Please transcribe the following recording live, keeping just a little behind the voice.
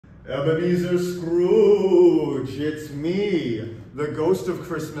Ebeneezer Scrooge, it's me, the ghost of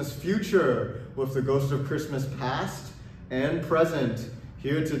Christmas future, with the ghost of Christmas past and present,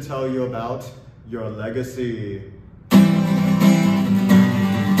 here to tell you about your legacy.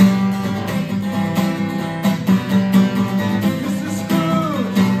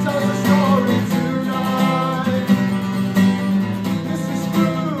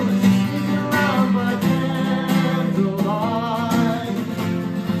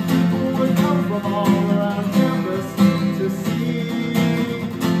 All